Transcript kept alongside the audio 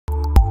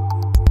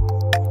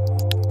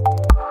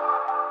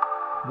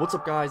What's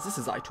up guys, this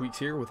is iTweaks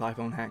here with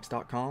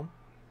iPhoneHacks.com,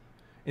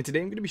 and today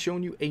I'm going to be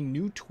showing you a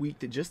new tweak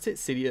that just hit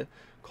Cydia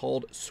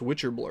called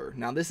SwitcherBlur.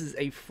 Now this is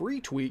a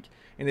free tweak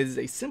and it is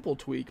a simple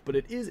tweak, but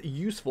it is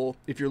useful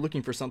if you're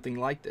looking for something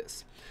like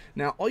this.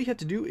 Now all you have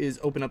to do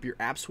is open up your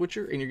app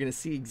switcher and you're going to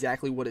see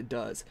exactly what it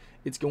does.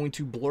 It's going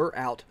to blur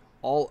out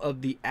all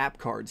of the app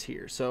cards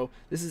here. So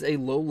this is a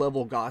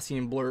low-level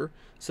Gaussian blur,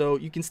 so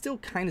you can still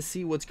kind of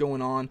see what's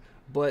going on,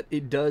 but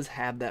it does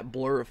have that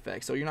blur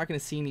effect. So you're not going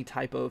to see any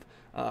type of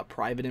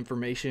private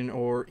information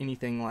or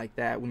anything like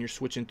that when you're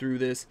switching through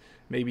this,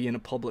 maybe in a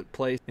public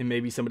place and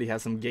maybe somebody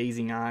has some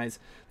gazing eyes.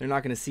 They're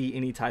not going to see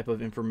any type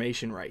of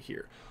information right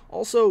here.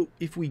 Also,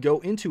 if we go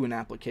into an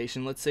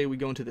application, let's say we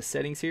go into the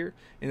settings here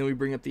and then we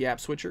bring up the app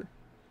switcher,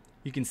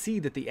 you can see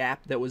that the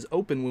app that was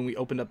open when we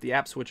opened up the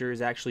app switcher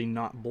is actually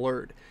not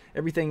blurred.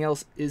 Everything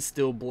else is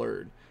still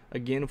blurred.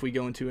 Again, if we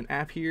go into an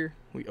app here,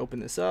 we open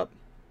this up,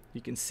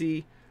 you can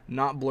see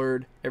not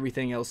blurred,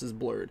 everything else is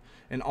blurred.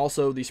 And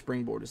also the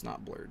springboard is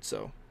not blurred,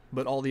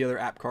 but all the other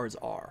app cards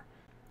are.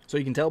 So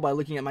you can tell by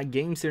looking at my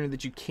game center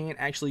that you can't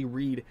actually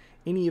read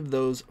any of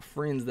those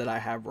friends that I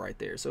have right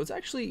there. So it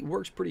actually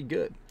works pretty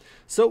good.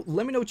 So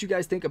let me know what you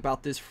guys think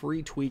about this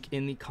free tweak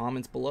in the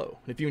comments below.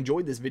 And if you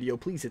enjoyed this video,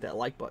 please hit that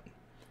like button.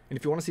 And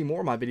if you want to see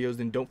more of my videos,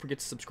 then don't forget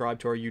to subscribe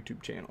to our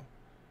YouTube channel.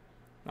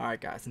 Alright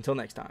guys, until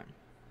next time,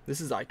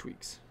 this is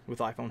iTweaks with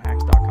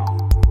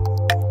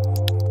iPhoneHacks.com.